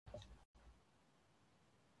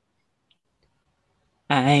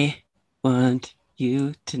I want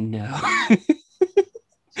you to know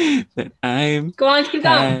that I'm Go on, keep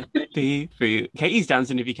going. happy for you. Katie's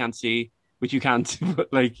dancing if you can't see, which you can't,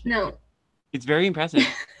 but like No, it's very impressive.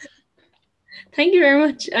 thank you very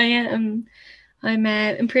much. I'm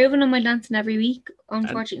improving on my dancing every week. And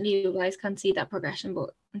Unfortunately, you guys can't see that progression, but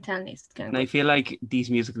I'm telling you, it's getting and I good. feel like these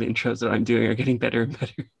musical intros that I'm doing are getting better and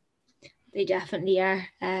better. They definitely are.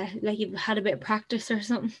 Like you've had a bit of practice or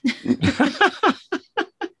something.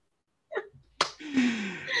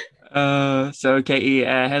 So Katie,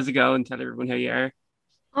 how's it going? Tell everyone how you are.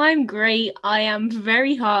 I'm great. I am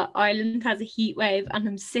very hot. Ireland has a heat wave and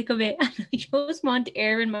I'm sick of it. And I just want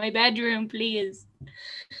air in my bedroom, please.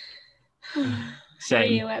 How are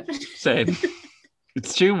Same, you, Evan? same.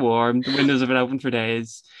 It's too warm. The windows have been open for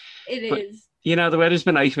days. It But is. the weather's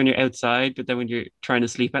been nice when you're outside, but then when you're trying to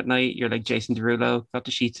sleep at night, you're like Jason Derulo, got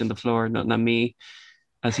the sheets on the floor, nothing on me,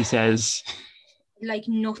 as he says. Like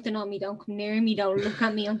nothing on me. Don't come near me. Don't look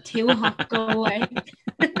at me. I'm too hot. Go away.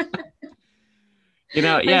 I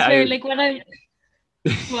Yeah, swear, like when I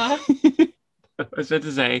what? I was about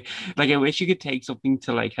to say, like, I wish you could take something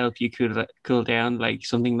to like help you cool down, like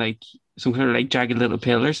something like some kind of like jagged little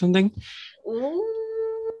pill or something. Ooh,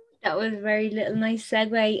 that was a very little nice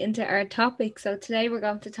segue into our topic. So today we're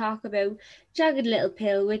going to talk about Jagged Little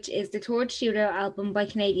Pill, which is the third studio album by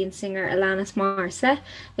Canadian singer Alanis Morissette.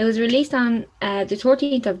 It was released on the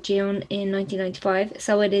 13th of June in 1995,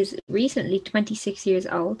 so it is recently 26 years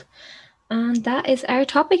old. And that is our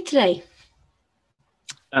topic today.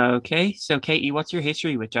 Okay, so Katie, what's your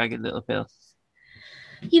history with jagged little pill?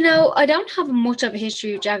 I don't have much of a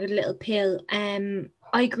history of Jagged Little Pill.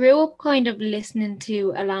 I grew up kind of listening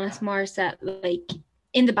to Alanis Morissette, like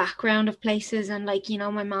in the background of places, and like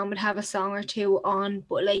my mom would have a song or two on,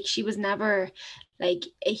 but like she was never like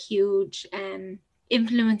a huge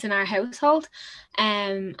influence in our household.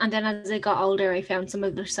 And then as I got older, I found some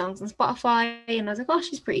of their songs on Spotify, and I was like, oh,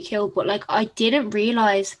 she's pretty cool. But like, I didn't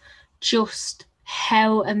realize just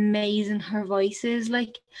how amazing her voice is.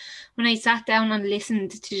 Like when I sat down and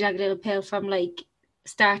listened to Jagged Little Pill from like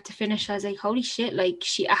start to finish, I was like, holy shit, like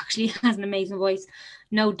she actually has an amazing voice.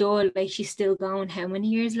 No duh, like she's still going how many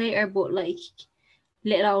years later, but like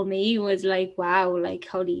little old me was like, wow, like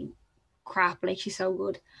holy crap, like she's so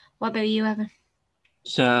good. What about you, Evan?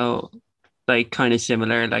 So, like, kind of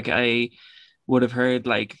similar. Like, I would have heard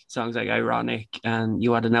like songs like Ironic and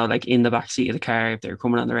You Want to Know, like in the backseat of the car if they were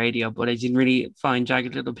coming on the radio, but I didn't really find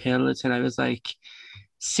Jagged Little Pill until I was like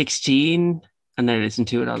 16. And then I listened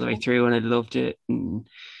to it all the way through and I loved it. And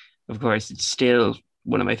of course, it's still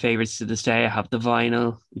one of my favorites to this day. I have the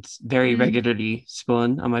vinyl, it's very Mm. regularly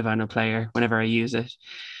spun on my vinyl player whenever I use it,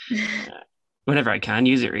 whenever I can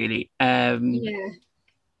use it, really. Yeah.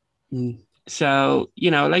 So,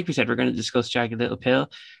 like we said, we're going to discuss Jagged Little Pill.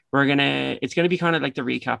 It's going to be kind of like the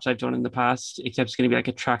recaps I've done in the past, except it's going to be like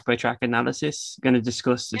a track by track analysis. Going to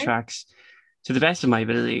discuss the tracks to the best of my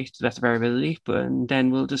ability, to the best of our ability, but and then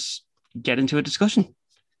we'll just get into a discussion.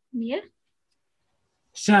 Yeah.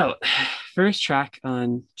 So, first track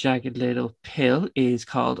on Jagged Little Pill is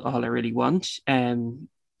called All I Really Want.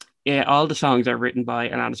 Yeah, all the songs are written by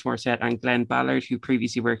Alanis Morissette and Glenn Ballard, who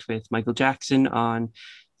previously worked with Michael Jackson on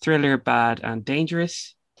Thriller, Bad, and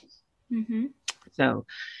Dangerous. Mm-hmm. So,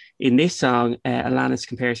 in this song, Alanis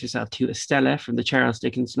compares herself to Estella from the Charles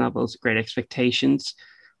Dickens novels Great Expectations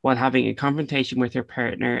while having a confrontation with her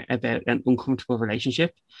partner about an uncomfortable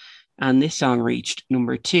relationship. And this song reached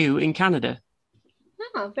number 2 in Canada.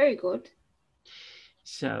 Oh, very good.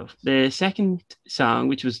 So, the second song,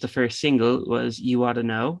 which was the first single, was You Oughta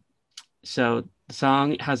Know. So, the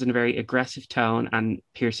song has a very aggressive tone and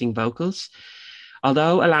piercing vocals.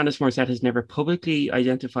 Although Alanis Morissette has never publicly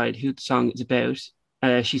identified who the song is about,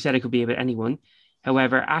 she said it could be about anyone.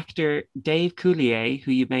 However, actor Dave Coulier,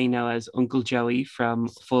 who you may know as Uncle Joey from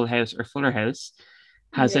Full House or Fuller House,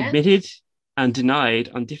 has Yeah. admitted and denied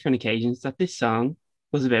on different occasions that this song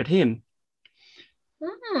was about him.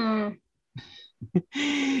 Oh.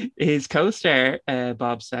 His co-star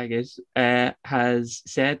Bob Saget has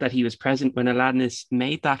said that he was present when Alanis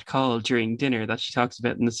made that call during dinner that she talks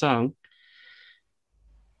about in the song.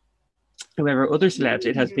 However, other celebs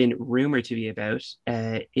it has Mm. been rumored to be about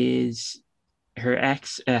is her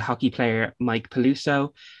ex hockey player Mike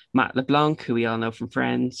Peluso, Matt LeBlanc, who we all know from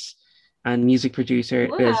Friends, and music producer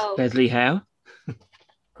Wow. Leslie Howe.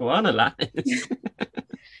 Go on, Alanis.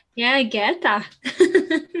 Yeah, I get that.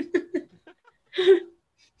 Get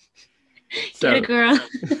a So girl.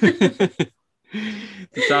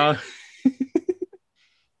 the song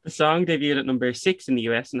the song debuted at number 6 in the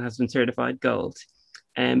US and has been certified gold.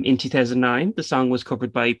 In 2009, the song was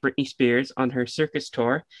covered by Britney Spears on her Circus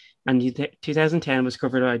tour, and in 2010 was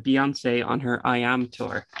covered by Beyonce on her I Am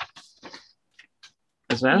tour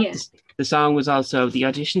as well. Yeah. The song was also the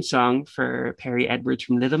audition song for Perry Edwards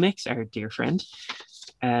from Little Mix, our dear friend,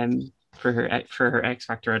 for her X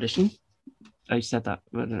Factor audition. I said that,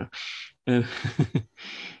 but I don't know.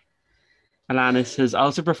 Alanis has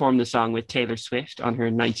also performed the song with Taylor Swift on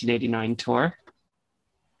her 1989 tour.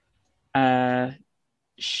 Uh,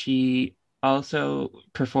 she also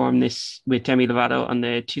performed this with Demi Lovato on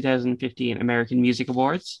the 2015 American Music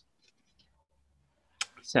Awards.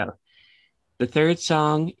 So the third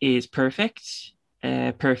song is Perfect.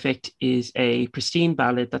 Perfect is a pristine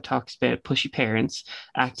ballad that talks about pushy parents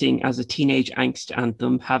acting as a teenage angst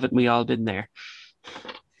anthem. Haven't we all been there?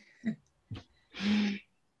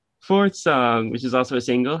 Fourth song, which is also a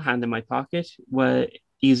single, Hand in My Pocket,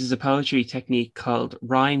 uses a poetry technique called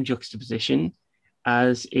rhyme juxtaposition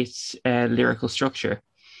as its lyrical structure.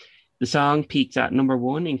 The song peaked at number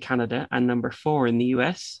 1 in Canada and number 4 in the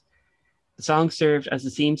US. The song served as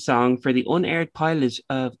the theme song for the unaired pilot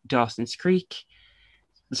of Dawson's Creek.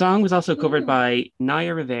 The song was also covered by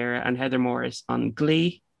Naya Rivera and Heather Morris on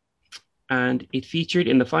Glee, and it featured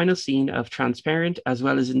in the final scene of Transparent as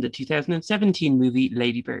well as in the 2017 movie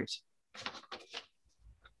Lady Bird.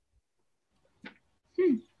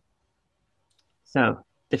 So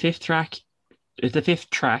the fifth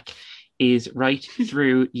track is Right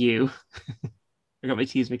Through You. I got my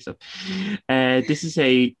T's mixed up. This is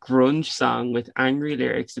a grunge song with angry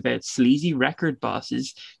lyrics about sleazy record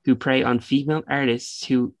bosses who prey on female artists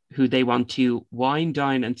who they want to wine,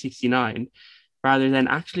 dine, and 69 rather than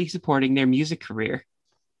actually supporting their music career.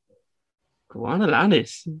 Go on,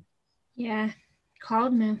 Alanis. Yeah,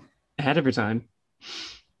 called me. Ahead of her time.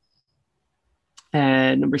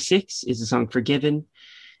 Number 6 is the song Forgiven.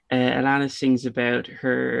 Alanis sings about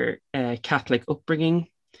her Catholic upbringing.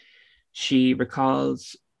 She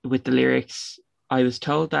recalls with the lyrics, I was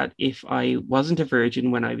told that if I wasn't a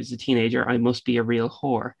virgin when I was a teenager, I must be a real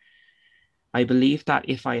whore. I believed that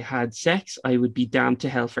if I had sex, I would be damned to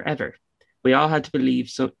hell forever. We all had to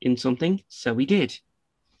believe in something, so we did.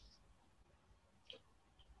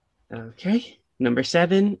 Okay, number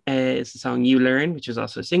 7 is the song You Learn, which was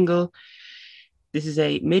also a single. This is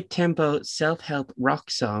a mid-tempo self-help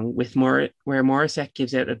rock song where Morissette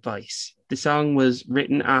gives out advice. The song was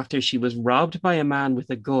written after she was robbed by a man with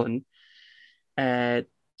a gun.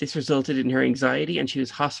 This resulted in her anxiety and she was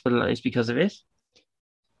hospitalized because of it.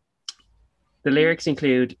 The lyrics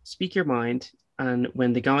include, speak your mind, and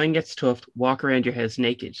when the going gets tough, walk around your house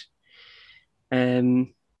naked. The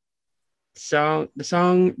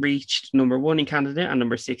song reached number 1 in Canada and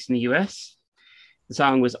number 6 in the US. The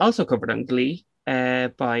song was also covered on Glee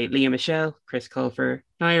by Leah Michelle, Chris Colfer,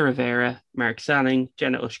 Naya Rivera, Mark Salling,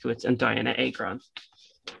 Jenna Ushkowitz, and Diana Agron.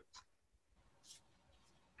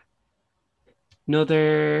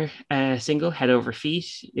 Another single, Head Over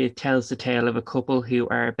Feet. It tells the tale of a couple who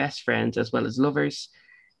are best friends as well as lovers.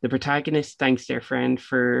 The protagonist thanks their friend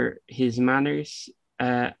for his manners,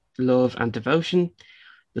 love, and devotion.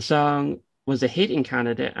 The song was a hit in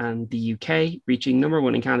Canada and the UK, reaching number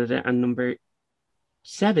 1 in Canada and number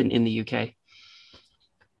 7 in the UK.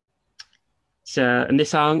 And this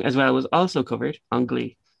song as well was also covered on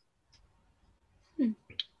Glee.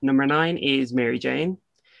 Number 9 is Mary Jane.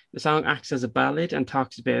 The song acts as a ballad and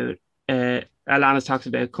Alanis talks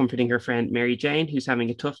about comforting her friend Mary Jane, who's having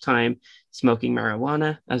a tough time smoking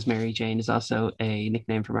marijuana, as Mary Jane is also a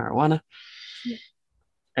nickname for marijuana.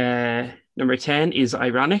 Yeah. Number 10 is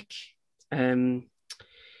Ironic.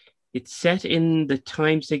 It's set in the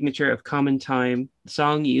time signature of common time. The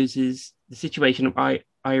song uses the situation of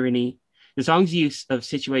irony. The song's use of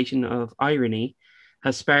situation of irony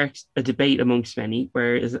has sparked a debate amongst many,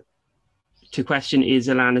 whereas to question is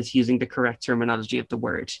Alanis using the correct terminology of the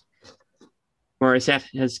word.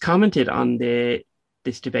 Morissette has commented on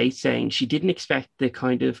this debate, saying she didn't expect the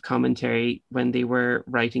kind of commentary when they were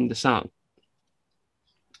writing the song.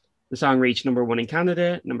 The song reached number 1 in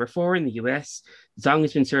Canada, number 4 in the US. The song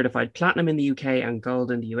has been certified platinum in the UK and gold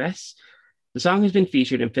in the US. The song has been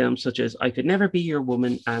featured in films such as I Could Never Be Your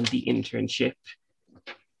Woman and The Internship.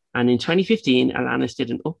 And in 2015, Alanis did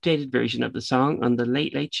an updated version of the song on The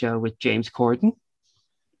Late Late Show with James Corden.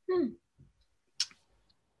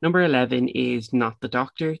 Number 11 is Not the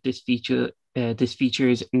Doctor. This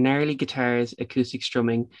features gnarly guitars, acoustic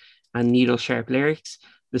strumming, and needle-sharp lyrics.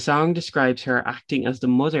 The song describes her acting as the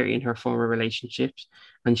mother in her former relationships,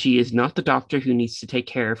 and she is not the doctor who needs to take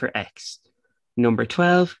care of her ex. Number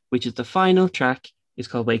 12, which is the final track, is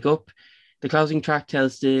called Wake Up. The closing track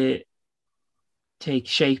tells the take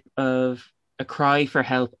shape of a cry for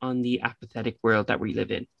help on the apathetic world that we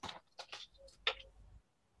live in.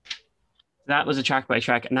 That was a track by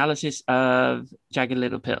track analysis of Jagged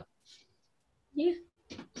Little Pill. Yeah.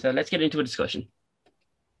 So let's get into a discussion.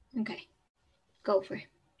 Okay. Go for it.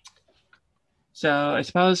 So I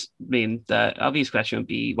suppose, the obvious question would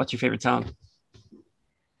be, what's your favorite song?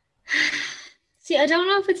 See, I don't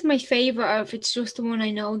know if it's my favorite or if it's just the one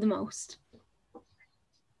I know the most.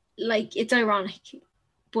 Like, it's ironic,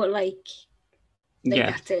 but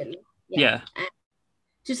Yeah. that's it. Yeah.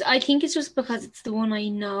 Just, I think it's just because it's the one I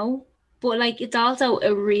know, but like, it's also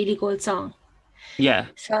a really good song. Yeah.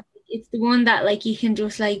 So it's the one that like you can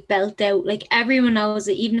just like belt out. Like everyone knows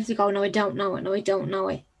it, even if they go, no, I don't know it, no, I don't know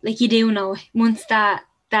it. Like you do know it. Once that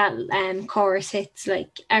chorus hits,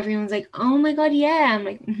 like everyone's like, oh my god, yeah. I'm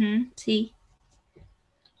like, see.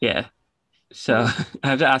 Yeah. So I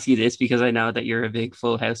have to ask you this because I know that you're a big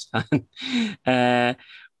Full House fan.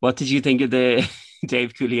 What did you think of the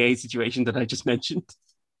Dave Coulier situation that I just mentioned?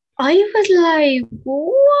 I was like,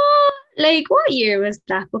 what? Like, what year was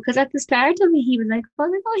that? Because at the start of it, he was like, oh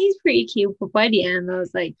my god, he's pretty cute. But by the end, I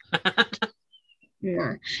was like,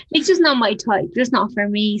 nah, it's just not my type. Just not for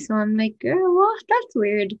me. So I'm like, girl, what? That's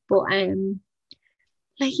weird. But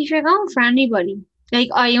like if you're going for anybody, like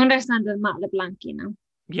I understand the Matt LeBlanc,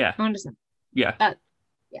 Yeah. I understand Yeah. that.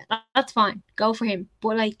 Yeah, that's fine. Go for him.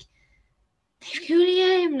 But like, Dave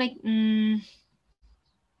Coulier, I'm like,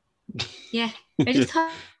 yeah. I just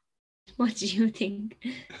thought, what do you think?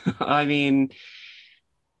 I mean,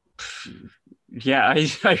 yeah,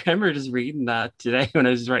 I remember just reading that today when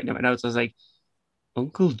I was writing down my notes. I was like,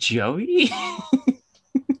 Uncle Joey?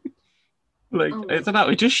 Like, Oh I my don't know,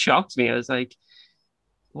 it just shocked me. I was like,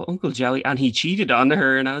 well, Uncle Joey, and he cheated on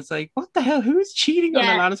her, and I was like, what the hell? Who's cheating on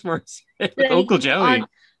yeah, Alanis Morissette with like Uncle Joey?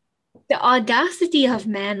 the audacity of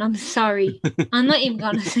men. I'm sorry. I'm not even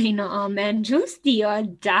gonna say not all men, just the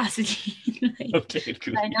audacity. Like Okay,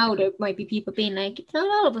 cool. I know there might be people being like, it's not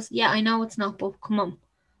all of us. Yeah, I know it's not, but come on.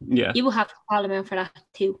 Yeah. You will have to call him out for that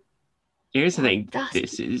too. Here's the The thing. audacity.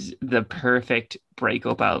 This is the perfect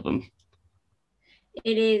breakup album.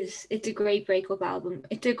 It is. It's a great breakup album.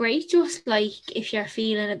 It's a great just like if you're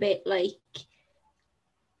feeling a bit like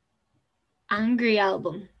angry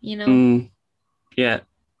album, Yeah.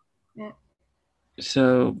 Yeah.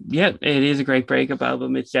 So yeah, it is a great breakup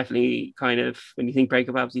album. It's definitely kind of, when you think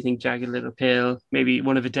breakup albums, you think Jagged Little Pill, maybe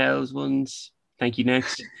one of Adele's ones. Thank you,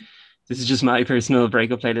 next. This is just my personal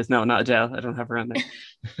breakup playlist. No, not Adele. I don't have her on there.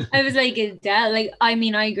 I was like Adele. Like I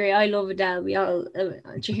mean, I agree. I love Adele. We all, do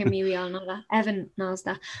you hear me? We all know that. Evan knows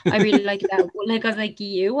that. I really like Adele. But like I was like,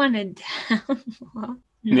 you and Adele? What?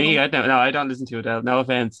 Me, No, I don't listen to Adele. No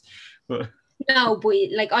offense. But no, but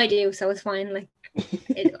like I do, so it's fine. Like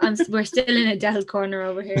we're still in Adele's corner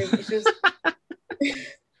over here. It's just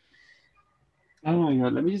oh my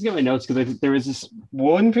god, let me just get my notes because there was this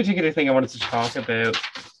one particular thing I wanted to talk about,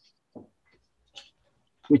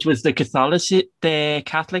 which was the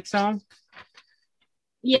Catholic song.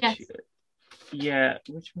 yes. Yeah,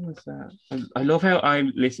 which one was that? I love how I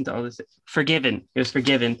listened to all this. Forgiven. It was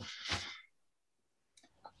Forgiven.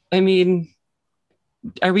 I mean,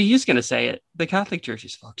 are we just gonna say it? The Catholic Church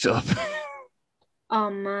is fucked up. Oh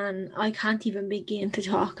man, I can't even begin to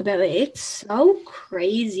talk about it. It's so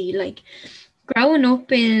crazy. Like growing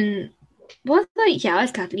up in was I yeah, I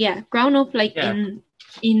was Catholic. Yeah. Growing up like Yeah.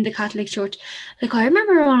 in the Catholic Church. Like I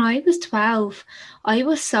remember when I was 12, I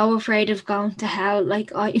was so afraid of going to hell.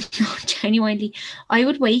 Like I genuinely I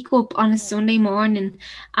would wake up on a Sunday morning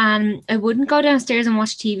and I wouldn't go downstairs and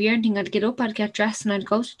watch TV or anything. I'd get up, I'd get dressed and I'd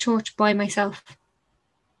go to church by myself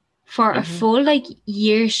for a full like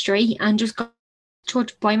year straight and just go to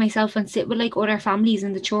church by myself and sit with like other families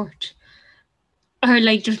in the church. Or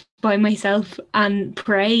like just by myself and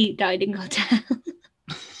pray that I didn't go to hell.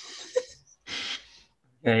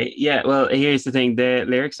 Okay, yeah, well, here's the thing. The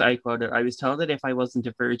lyrics I quoted, I was told that if I wasn't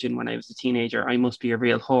a virgin when I was a teenager, I must be a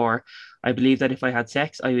real whore. I believe that if I had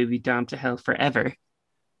sex, I would be damned to hell forever.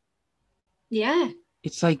 Yeah.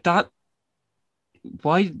 It's like that.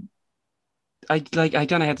 Why? I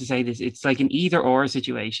don't know how to say this. It's like an either or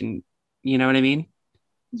situation. You know what I mean?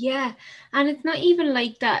 Yeah, and it's not even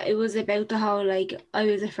like that. It was about the whole like I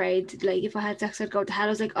was afraid like if I had sex I'd go to hell. I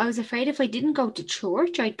was like I was afraid if I didn't go to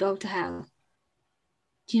church I'd go to hell.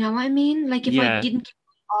 Do you know what I mean? Like if I Yeah, didn't give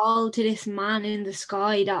all to this man in the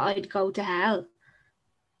sky that I'd go to hell.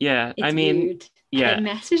 yeah. I It's mean, weird. And it yeah,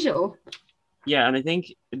 messes you up. yeah. And I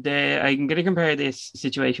think I'm going to compare this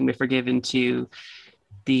situation with Forgiven to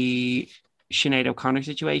the Sinead O'Connor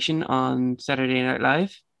situation on Saturday Night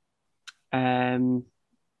Live, um,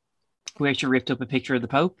 where she ripped up a picture of the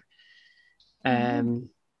Pope. Oh.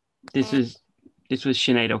 This was This was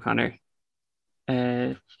Sinead O'Connor.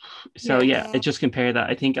 So yeah, I just compare that.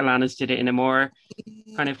 I think Alanis did it in a more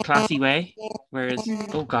kind of classy way, whereas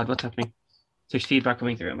oh God, what's happening? There's feedback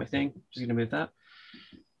coming through on my thing. Just gonna move that.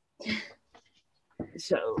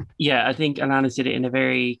 So yeah, I think Alanis did it in a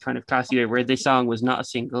very kind of classy way, where this song was not a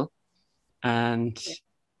single, and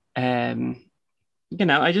um,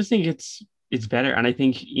 I just think it's better, and I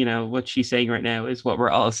think what she's saying right now is what we're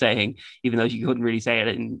all saying, even though she couldn't really say it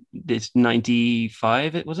in this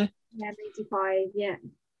 95. It was it? Yeah, 95. Yeah.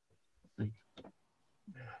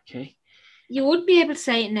 Okay. You would be able to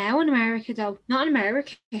say it now in America, though. Not in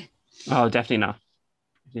America. Oh, definitely not.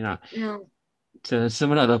 No. To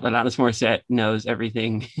someone I love, Alanis Morissette knows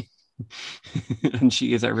everything, and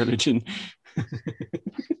she is our religion.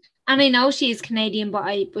 And I know she's Canadian,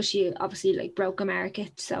 but she obviously like broke America,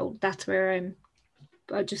 so that's where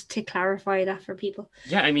just to clarify that for people.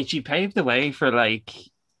 Yeah, I mean, she paved the way for like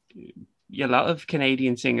a lot of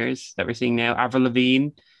Canadian singers that we're seeing now. Avril Lavigne,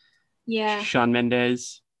 yeah, Shawn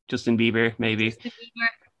Mendes, Justin Bieber, maybe. Justin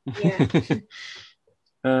Bieber.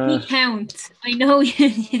 Yeah. He counts. I know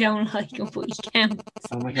you don't like him, but he counts.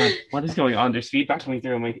 Oh my God, what is going on? There's feedback coming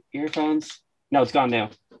through on my earphones. No, it's gone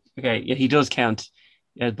now. Okay, yeah, he does count.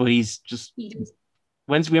 Yeah, but he's just.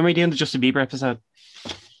 When are we doing the Justin Bieber episode?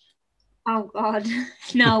 Oh God,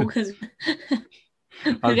 no, because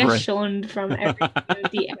we get shunned from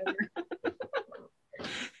every ever.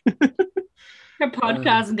 Her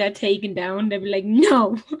podcast and get taken down. They'd be like,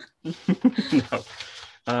 no.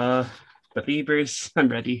 No. The Biebers, I'm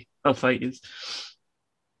ready. I'll fight you.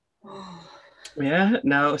 Yeah,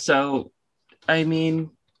 no, so I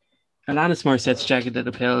mean, Alanis Morissette's Jagged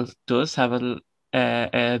Little Pill does have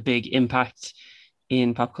a big impact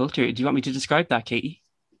in pop culture. Do you want me to describe that, Katie?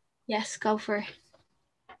 Yes, go for it.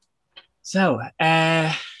 So,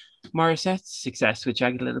 Morissette's success with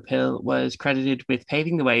Jagged Little Pill was credited with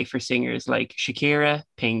paving the way for singers like Shakira,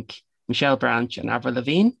 Pink, Michelle Branch, and Avril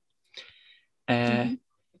Lavigne.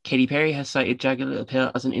 Katy Perry has cited Jagged Little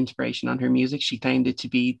Pill as an inspiration on her music. She claimed it to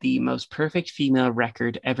be the most perfect female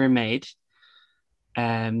record ever made.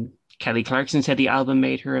 Kelly Clarkson said the album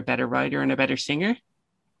made her a better writer and a better singer.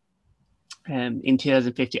 In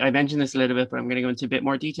 2015, I mentioned this a little bit, but I'm going to go into a bit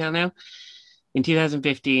more detail now. In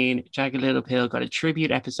 2015, Jagged Little Pill got a tribute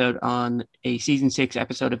episode on a season 6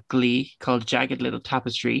 episode of Glee called Jagged Little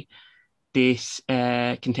Tapestry. This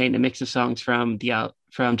contained a mix of songs from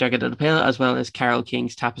Jagged Little Pill as well as Carole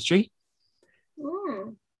King's Tapestry.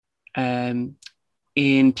 Oh. In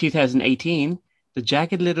 2018, the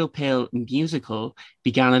Jagged Little Pill musical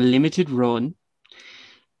began a limited run.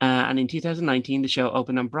 And in 2019, the show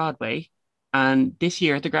opened on Broadway. And this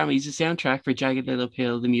year at the Grammys, the soundtrack for Jagged Little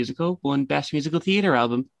Pill, the musical, won Best Musical Theatre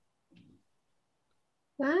Album.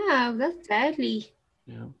 Wow, that's deadly.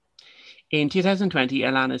 Yeah. In 2020,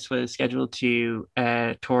 Alanis was scheduled to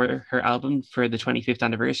tour her album for the 25th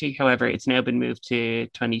anniversary. However, it's now been moved to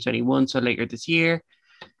 2021, so later this year.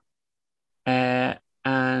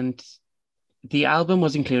 And the album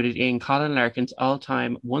was included in Colin Larkin's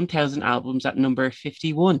all-time 1,000 albums at number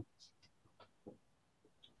 51.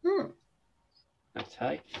 That's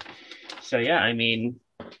high. So yeah, I mean,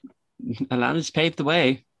 Alanis paved the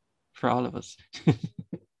way for all of us.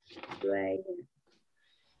 Right.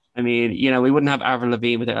 I mean, we wouldn't have Avril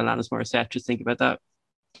Lavigne without Alanis Morissette. Just think about that.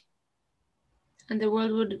 And the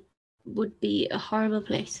world would be a horrible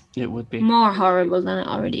place. It would be. More horrible than it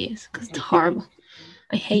already is, because it's horrible.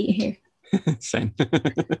 I hate it here. Same.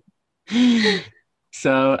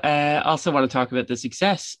 So I also want to talk about the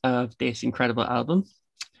success of this incredible album.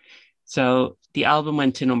 So the album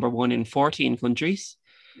went to number 1 in 14 countries.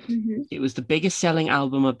 Mm-hmm. It was the biggest selling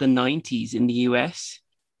album of the 90s in the US.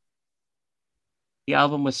 The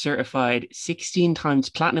album was certified 16 times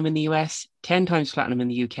platinum in the US, 10 times platinum in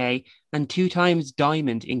the UK, and 2 times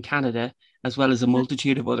diamond in Canada, as well as a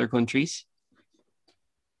multitude of other countries.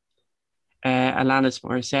 Alanis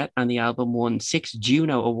Morissette and the album won 6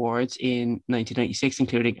 Juno Awards in 1996,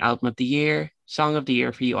 including Album of the Year, Song of the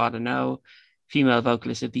Year for You Ought to Know, Female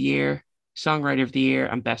Vocalist of the Year, Songwriter of the Year,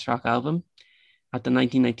 and Best Rock Album. At the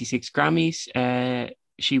 1996 Grammys,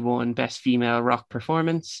 she won Best Female Rock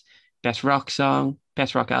Performance, Best Rock Song,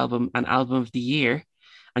 Best Rock Album, and Album of the Year.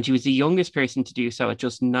 And she was the youngest person to do so at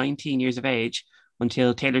just 19 years of age,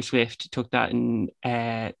 until Taylor Swift took that in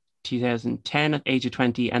 2010 at the age of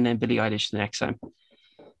 20, and then Billie Eilish the next time.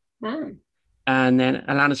 Wow. And then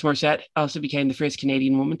Alanis Morissette also became the first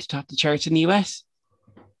Canadian woman to top the charts in the US.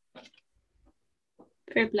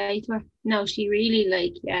 Fair play to her. No, she really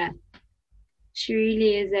she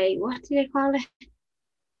really is a, what do they call it?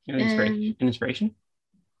 An inspiration?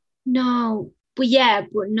 No, but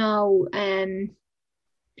no.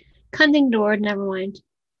 Can't think of the word, never mind.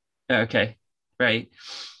 Okay, right.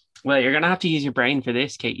 Well, you're gonna have to use your brain for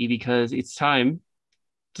this, Katie, because it's time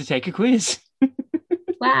to take a quiz.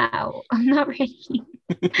 Wow, I'm not ready.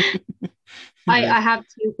 I have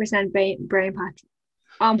 2% brain patch.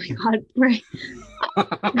 Oh my god, brain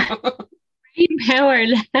power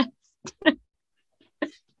left.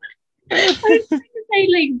 I was trying to say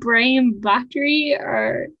like brain battery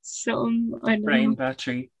or some, I don't Brain know.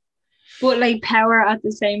 battery. But like power at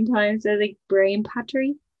the same time, so like brain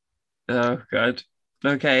battery. Oh God.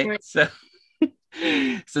 Okay, Right. so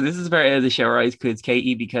so this is part of the show where I quiz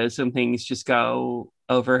Katie because some things just go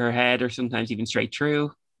over her head or sometimes even straight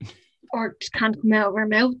through, Or just can't come out of her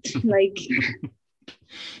mouth. Like,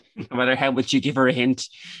 no matter how much you give her a hint.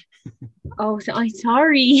 oh, I'm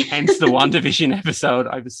sorry. Hence the WandaVision episode.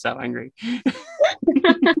 I was so angry.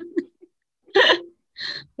 I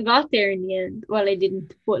got there in the end. Well, I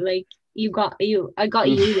didn't, but like I got you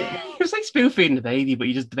there. It was like spoon feeding the baby, but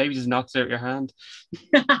the baby just knocks out your hand.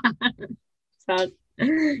 Sad.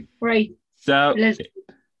 Right. So Let's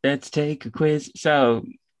let's take a quiz. So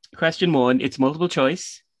question one, it's multiple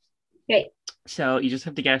choice. okay. So you just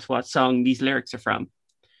have to guess what song these lyrics are from.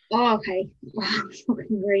 Oh, okay. Wow,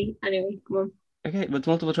 fucking great. Anyway, come on. Okay, with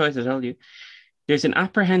multiple choice, I told you. There's an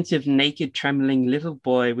apprehensive, naked, trembling little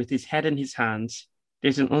boy with his head in his hands.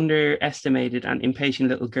 There's an underestimated and impatient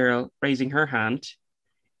little girl raising her hand.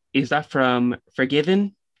 Is that from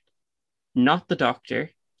Forgiven, Not the Doctor,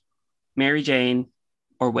 Mary Jane,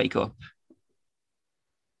 or Wake Up?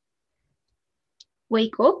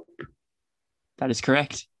 Wake up. That is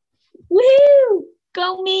correct. Woo!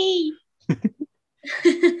 Go me.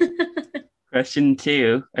 Question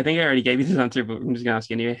two. I think I already gave you this answer, but I'm just going to ask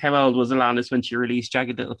you anyway. How old was Alanis when she released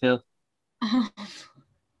Jagged Little Pill?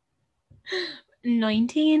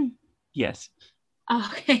 19. Yes.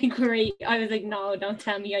 Okay, great. I was like, no, don't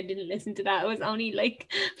tell me I didn't listen to that. It was only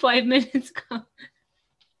like 5 minutes ago.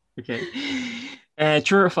 Okay.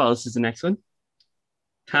 True or false is the next one.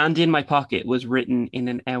 Hand in My Pocket was written in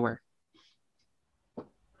an hour.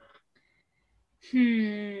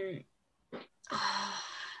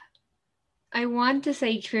 I want to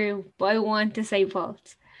say true, but I want to say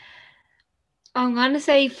false. I'm gonna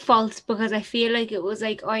say false because I feel like it was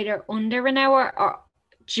like either under an hour or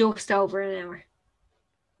just over an hour.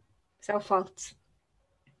 So false.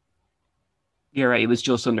 You're right. It was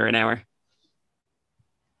just under an hour.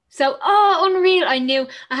 So, unreal. I knew.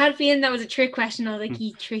 I had a feeling that was a trick question. I was like,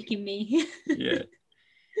 he's tricking me. Yeah.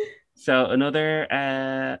 So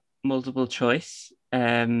another multiple choice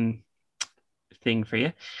thing for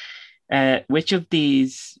you. Which of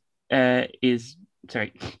these is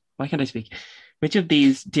sorry, why can't I speak? Which of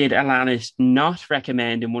these did Alanis not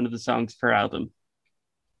recommend in one of the songs per album?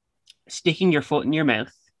 Sticking your foot in your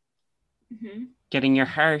mouth, getting your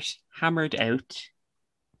heart hammered out,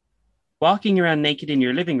 walking around naked in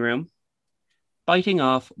your living room, biting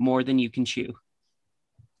off more than you can chew.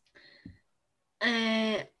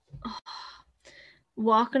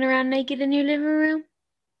 Walking around naked in your living room?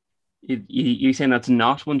 You're saying that's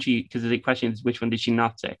not one she, because the question is which one did she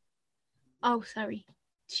not say? Oh, sorry.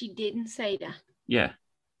 She didn't say that. Yeah.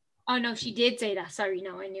 Oh, no, she did say that. Sorry,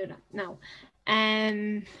 no, I knew that. No.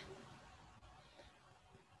 I'm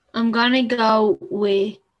gonna go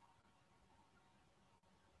with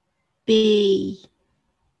B.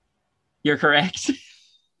 You're correct.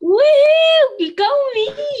 Woo! You go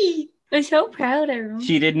me! I'm so proud of her.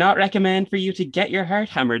 She did not recommend for you to get your heart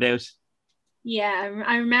hammered out. Yeah,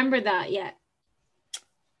 I remember that. Yeah.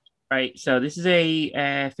 Right. So this is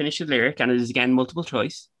a finished lyric, and it is again multiple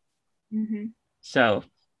choice. So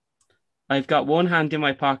I've got one hand in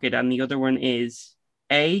my pocket, and the other one is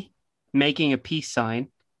A, making a peace sign,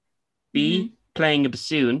 B, playing a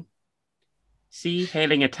bassoon, C,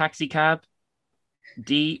 hailing a taxi cab,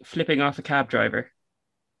 D, flipping off a cab driver.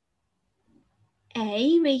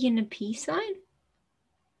 A, making a peace sign?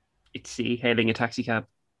 It's C, hailing a taxi cab.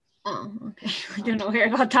 Oh, okay. I don't know where I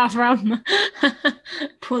got that from.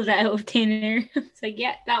 Pulled that out of thin air. It's like,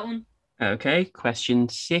 yeah, that one. Okay, question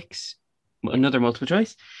 6. Another multiple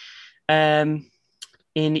choice. In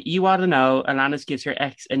You Oughta Know, Alanis gives her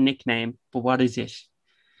ex a nickname, but what is it?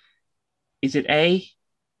 Is it A,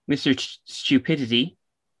 Mr. Stupidity,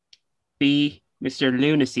 B, Mr.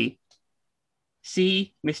 Lunacy,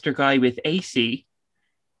 C, Mr. Guy with AC,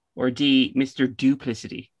 or D, Mr.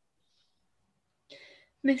 Duplicity?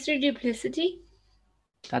 Mr. Duplicity?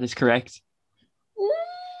 That is correct.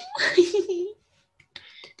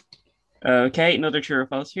 Okay, another true or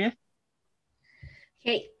false for you.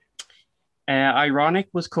 Okay. Ironic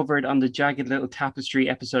was covered on the Jagged Little Tapestry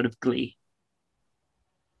episode of Glee.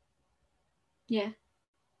 Yeah.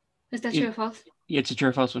 Is that true or false? Yeah, it's a true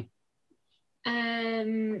or false one.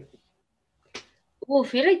 Well, I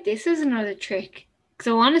feel like this is another trick because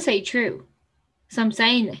I want to say true, so I'm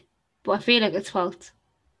saying it, but I feel like it's false.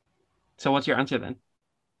 So what's your answer then?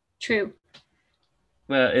 True.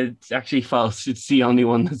 Well, it's actually false. It's the only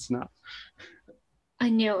one that's not. I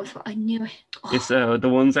knew it. I knew it. It's the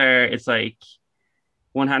ones are. It's like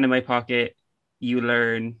one hand in my pocket. You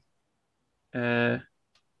learn. I'll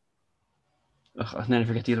never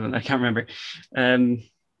forget the other one. I can't remember. Um,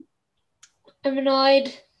 I'm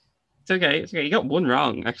annoyed. it's okay. It's okay. You got one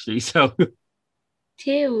wrong actually. So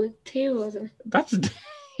Two wasn't it? that's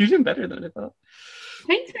you're doing better than I thought.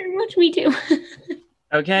 Thanks very much. Me too.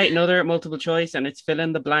 Okay, another multiple choice, and it's fill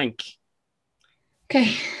in the blank.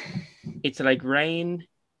 Okay. It's like rain.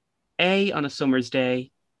 A on a summer's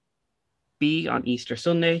day. B on Easter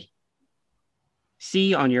Sunday.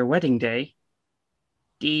 C on your wedding day.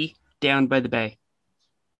 D down by the bay.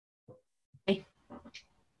 Okay.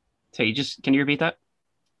 So can you repeat that?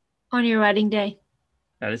 On your wedding day.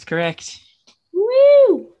 That is correct.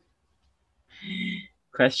 Woo!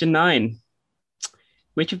 Question 9.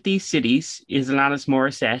 Which of these cities is Alanis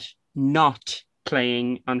Morissette not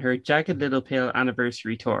playing on her Jagged Little Pill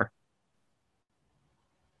anniversary tour?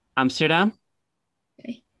 Amsterdam,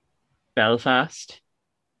 Okay. Belfast,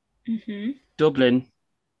 Mm-hmm. Dublin,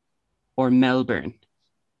 or Melbourne?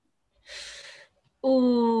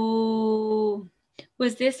 Oh,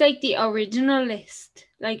 was this like the original list,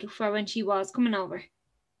 like for when she was coming over?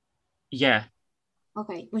 Yeah.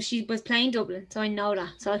 Okay. Well, she was playing Dublin, so I know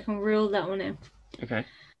that, so I can rule that one out. Okay.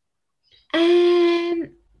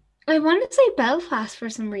 I want to say Belfast for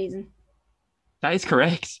some reason. That is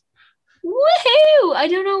correct. Woohoo! I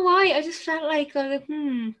don't know why. I just felt like I was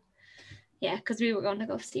like, Yeah, because we were going to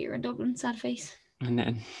go see her in Dublin, sad face. And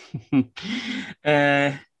then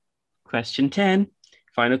question 10,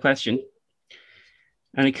 final question.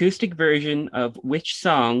 An acoustic version of which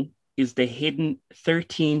song is the hidden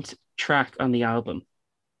 13th track on the album?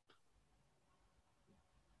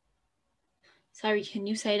 Sorry, can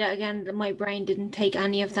you say that again? My brain didn't take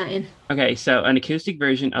any of that in. Okay, so an acoustic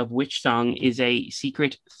version of which song is a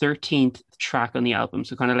secret 13th track on the album?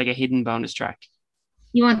 So kind of like a hidden bonus track.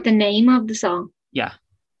 You want the name of the song? Yeah.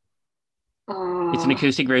 Oh. It's an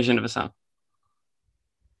acoustic version of a song.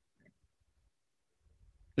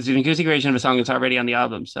 It's an acoustic version of a song that's already on the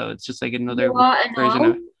album, so it's just like another version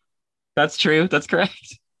of it. That's true. That's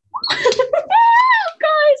correct. Guys,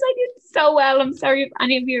 I did so well. I'm sorry if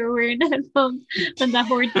any of you are wearing headphones and that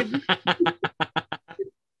hurted.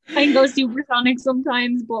 I can go supersonic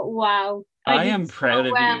sometimes, but wow. I am proud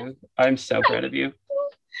of you. I'm so proud of you.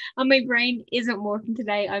 And my brain isn't working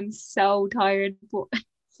today. I'm so tired, but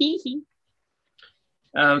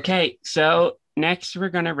Okay, so next we're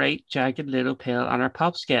gonna rate Jagged Little Pill on our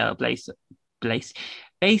pop scale, based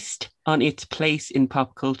on its place in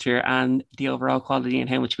pop culture and the overall quality and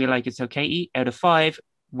how much we like it. So, Katie, out of 5,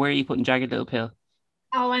 where are you putting Jagged Little Pill?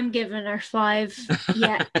 Oh, I'm giving her 5.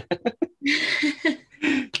 Yeah. Do you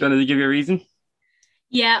want to give you a reason?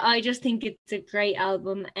 Yeah, I just think it's a great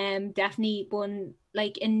album. Definitely one,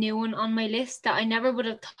 like a new one on my list that I never would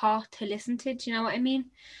have thought to listen to. Do you know what I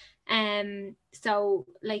mean? So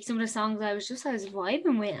like some of the songs I was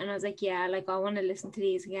vibing with, and I was like, yeah, like I want to listen to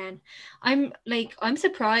these again. I'm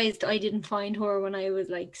surprised I didn't find her when I was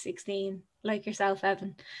like 16, like yourself,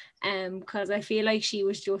 Evan. Because I feel like she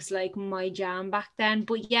was just like my jam back then.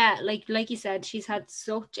 But yeah, like you said, she's had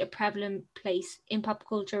such a prevalent place in pop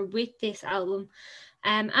culture with this album,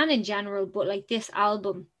 and in general. But like this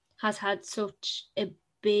album has had such a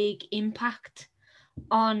big impact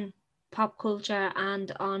on pop culture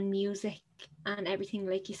and on music and everything,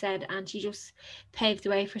 like you said, and she just paved the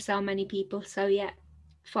way for so many people. So yeah,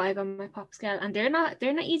 5 on my pop scale, and they're not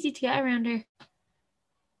easy to get around here.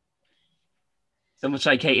 So much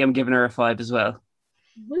like Katie, I'm giving her a 5 as well.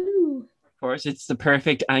 Woo! Of course, it's the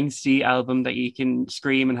perfect angsty album that you can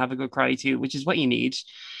scream and have a good cry to, which is what you need.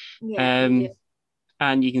 Yeah,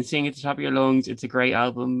 and you can sing at the top of your lungs. It's a great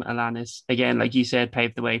album. Alanis, again, like you said,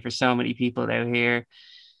 paved the way for so many people out here.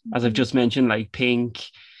 As I've just mentioned, like Pink,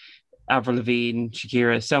 Avril Lavigne,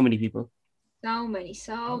 Shakira, so many people. So many,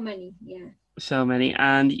 yeah. So many.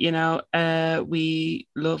 And, we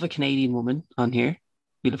love a Canadian woman on here.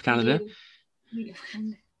 We love Canada. We love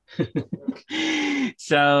Canada.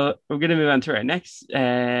 So we're going to move on to our next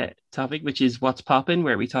topic, which is What's Poppin',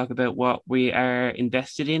 where we talk about what we are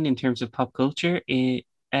invested in terms of pop culture.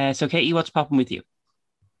 So, Katie, what's popping with you?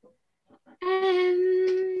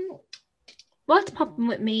 What's popping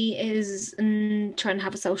with me is trying to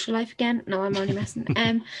have a social life again. No, I'm only messing.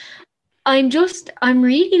 I'm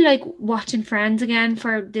really like watching Friends again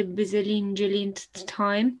for the bazillion jillionth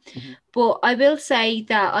time. Mhm. But I will say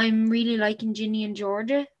that I'm really liking Ginny and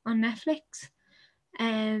Georgia on Netflix.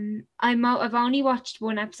 I've only watched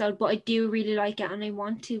one episode, but I do really like it and I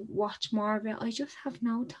want to watch more of it. I just have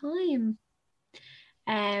no time.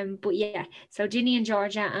 But yeah, so Ginny and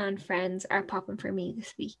Georgia and Friends are popping for me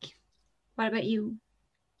this week. What about you?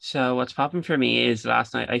 So what's popping for me is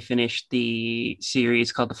last night I finished the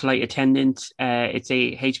series called The Flight Attendant. It's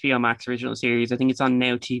a HBO Max original series. I think it's on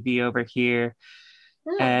Now TV over here.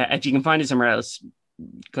 Oh. If you can find it somewhere else,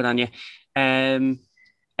 good on you. Um,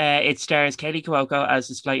 it stars Kelly Cuoco as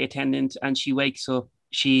this flight attendant, and she wakes up.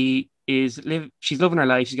 She's loving her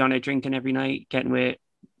life. She's going out drinking every night, getting with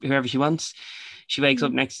whoever she wants. She wakes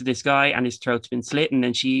up Mm. next to this guy, and his throat's been slit, and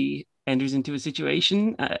then she enters into a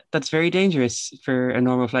situation that's very dangerous for a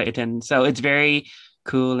normal flight attendant. So it's very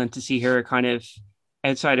cool, and to see her kind of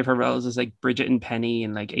outside of her roles as like Bridget and Penny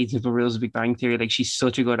and like Eight Simple Rules of Big Bang Theory, like she's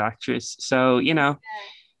such a good actress. So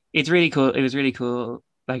it's really cool. It was really cool.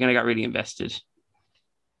 Like, and I got really invested.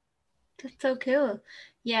 That's so cool.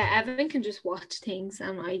 Yeah, Evan can just watch things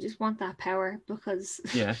and I just want that power because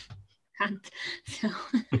Yeah. I can't. So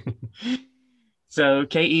So,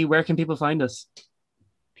 Katie, where can people find us?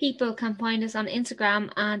 people can find us on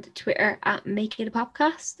Instagram and Twitter at Make It a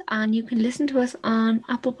Podcast, and you can listen to us on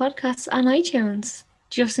Apple Podcasts and iTunes,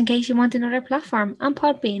 just in case you want another platform, and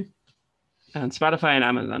Podbean. And Spotify and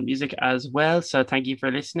Amazon Music as well. So, thank you for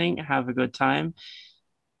listening. Have a good time.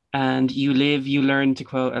 And you live, you learn, to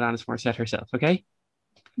quote Alanis Morissette herself. Okay.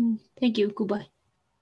 Thank you. Goodbye.